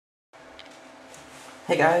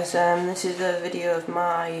Hey guys, this is a video of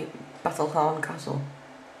my battlehorn castle.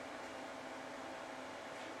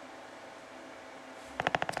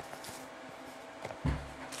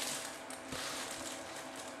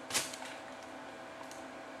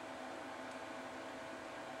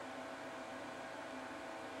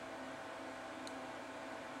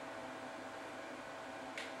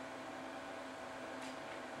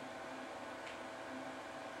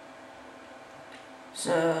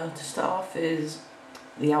 So to start off is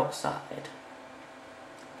the outside.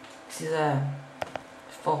 This is a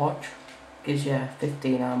forge, gives you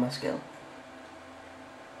 15 armor skill.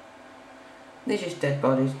 They're just dead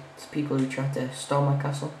bodies. It's people who tried to storm my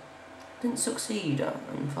castle. Didn't succeed,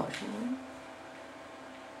 unfortunately.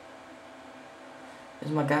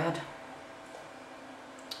 There's my guard.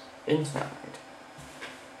 Inside.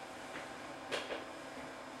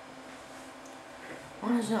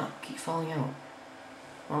 Why does that keep falling out?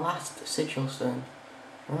 My last sigil stone.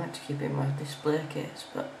 I like to keep it in my display case,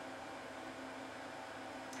 but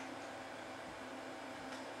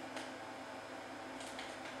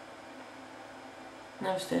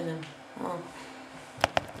never stays in. Oh.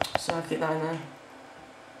 So I keep that in there.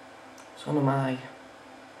 It's one of my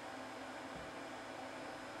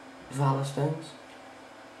Valor stones.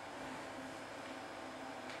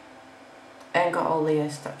 I ain't got all the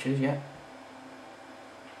statues yet.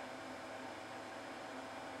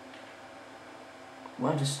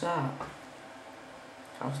 Where to start?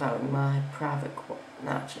 I'll start with my private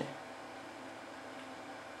actually.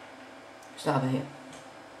 Start over here.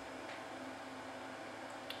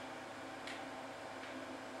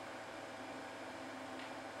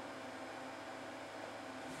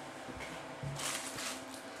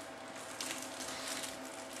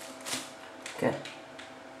 Okay.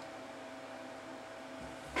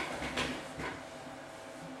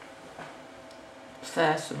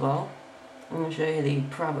 First of all, I'm going to show you the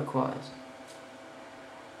private quarters.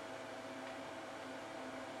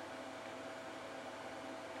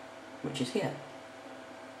 Which is here.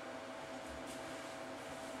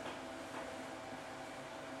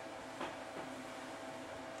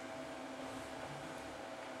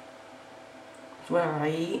 It's where I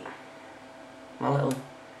eat. My little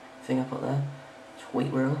thing I put there. It's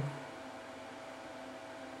wheat roll.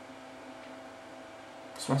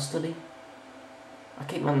 It's my study. I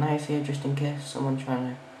keep my knife here just in case someone's trying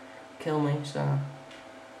to kill me, so.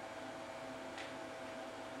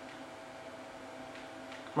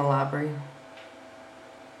 My library.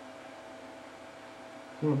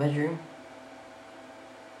 My bedroom.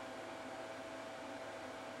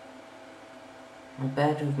 My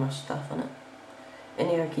bed with my stuff on it. In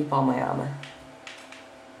here I keep all my armor.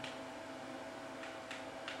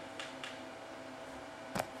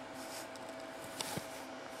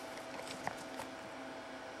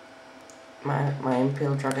 My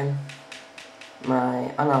impaled dragon.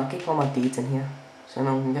 I keep all my deeds in here, so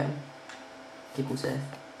no one can get them. Keep them safe.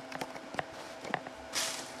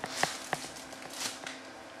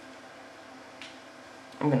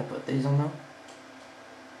 I'm gonna put these on now.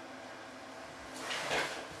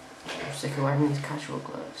 I'm sick of wearing these casual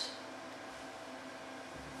clothes.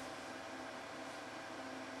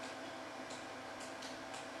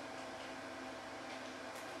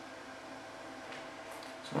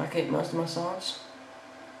 So I keep most of my swords.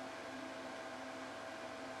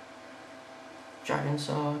 Dragon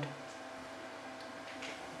sword.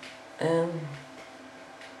 That's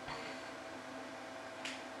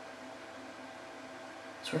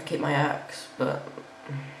where I keep my axe, but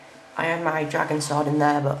I had my dragon sword in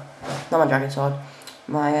there, but not my dragon sword.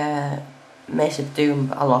 My Mace of Doom,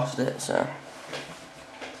 but I lost it, so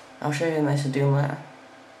I'll show you the Mace of Doom later.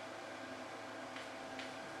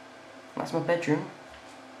 That's my bedroom.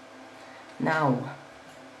 Now,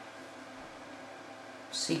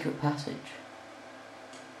 secret passage.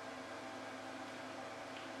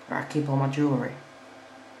 Where I keep all my jewellery.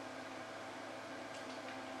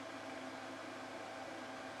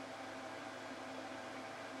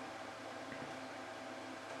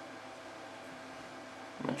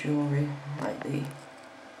 My jewellery, like the...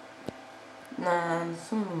 Nah,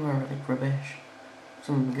 some of them are really rubbish.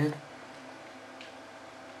 Some of them are good.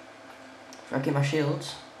 So I keep my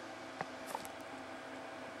shields.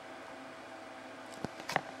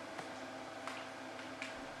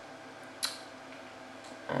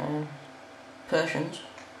 Persians,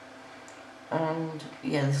 and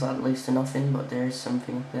yeah, this like leads to nothing, but there is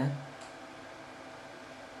something up there.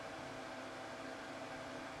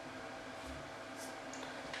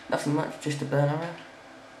 Nothing much, just a burn arrow.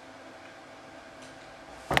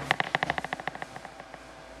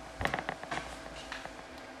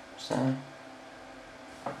 So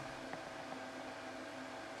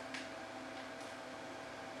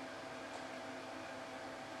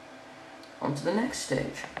on to the next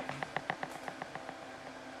stage.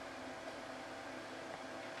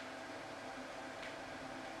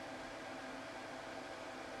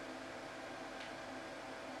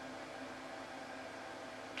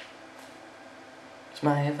 It's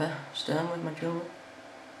my other stone with my jewellery.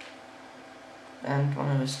 And one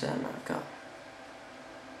other stone that I've got.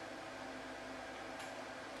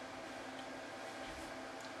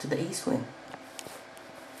 To the east wing.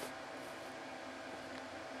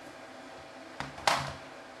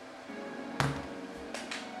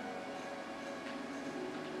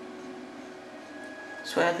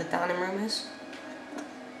 That's where the dining room is.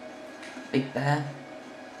 Big bear.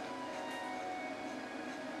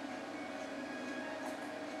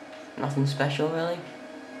 Nothing special really.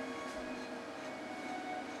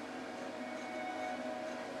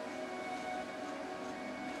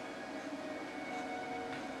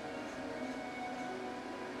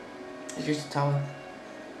 It's just a tower.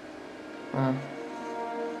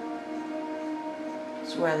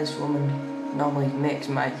 It's where this woman normally makes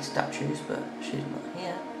magic statues, but she's not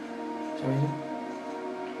here for some reason.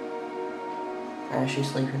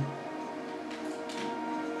 She's sleeping.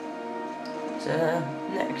 So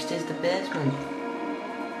next is the basement.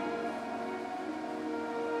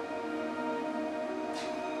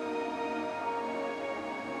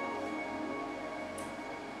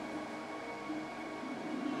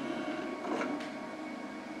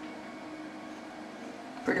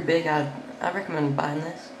 Pretty big. I recommend buying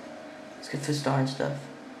this. It's good for storing stuff.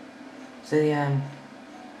 So the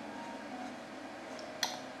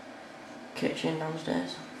kitchen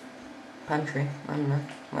downstairs, pantry, I don't know,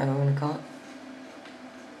 whatever we're gonna call it.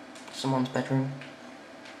 Someone's bedroom.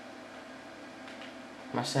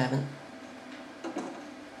 My servant.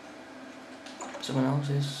 Someone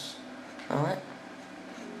else's. Alright.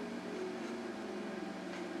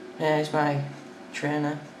 Here's my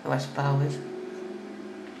trainer who I spar with.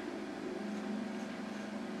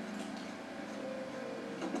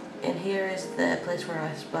 And here is the place where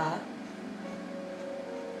I spar.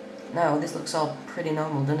 Now this looks all pretty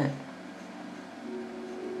normal, doesn't it?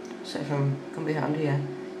 So if I'm come behind here,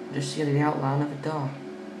 you just see the outline of a door.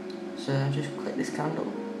 So I just click this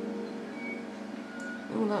candle.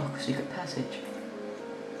 Oh look, secret passage.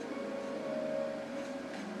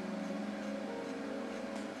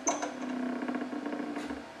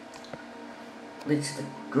 Leads to the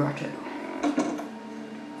grotto.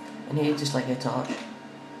 And here just like a torch.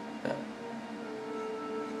 But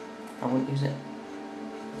I won't use it.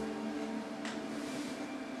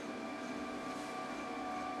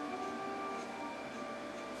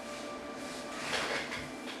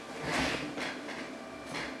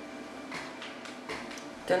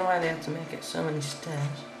 Don't know why they have to make it so many stairs.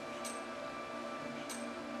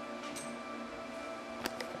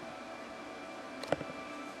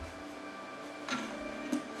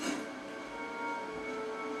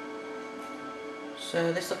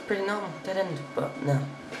 So this looks pretty normal, dead end, but no.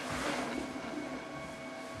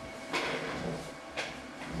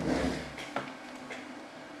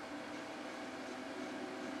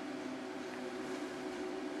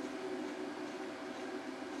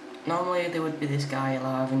 Normally there would be this guy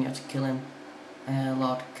alive and you had to kill him,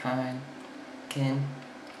 Lord Kane.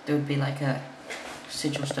 There would be like a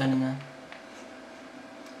sigil stone in there.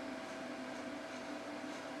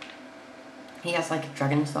 He has like a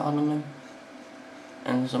dragon sword on him.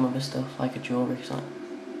 And some other stuff like a jewellery or something.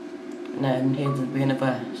 And then here would be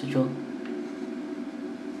another sigil.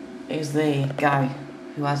 Here's the guy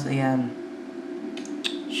who has the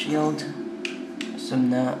shield, some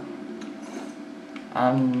note.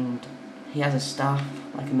 And he has a staff,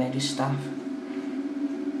 like a mage's staff.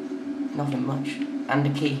 Nothing much. And a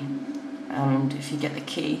key. And if you get the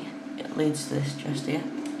key, it leads to this chest here.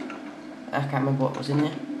 I can't remember what was in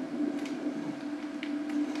there.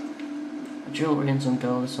 Jewellery and some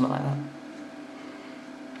gold or something like that.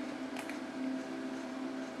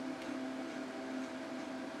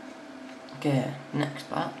 Okay, next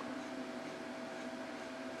part.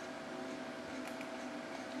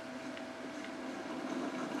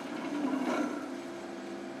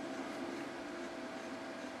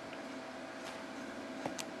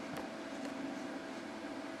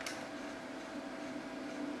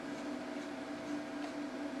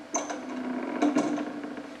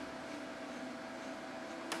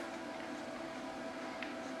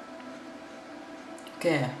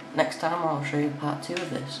 Okay, next time I'll show you part 2 of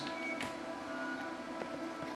this.